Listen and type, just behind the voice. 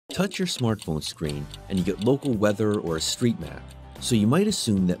Touch your smartphone screen and you get local weather or a street map, so you might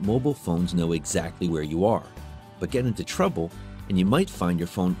assume that mobile phones know exactly where you are, but get into trouble and you might find your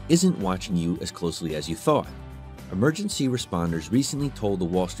phone isn't watching you as closely as you thought. Emergency responders recently told the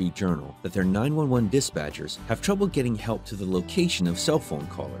Wall Street Journal that their 911 dispatchers have trouble getting help to the location of cell phone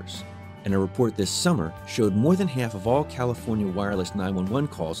callers. And a report this summer showed more than half of all California wireless 911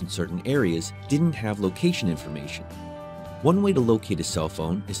 calls in certain areas didn't have location information. One way to locate a cell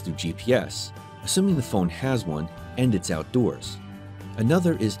phone is through GPS, assuming the phone has one and it's outdoors.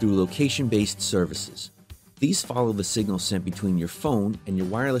 Another is through location-based services. These follow the signal sent between your phone and your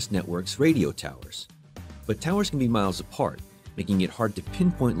wireless network's radio towers. But towers can be miles apart, making it hard to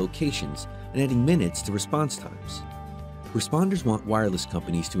pinpoint locations and adding minutes to response times. Responders want wireless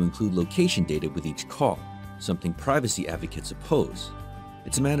companies to include location data with each call, something privacy advocates oppose.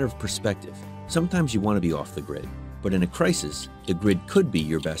 It's a matter of perspective. Sometimes you want to be off the grid, but in a crisis, the grid could be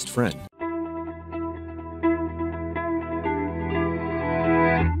your best friend.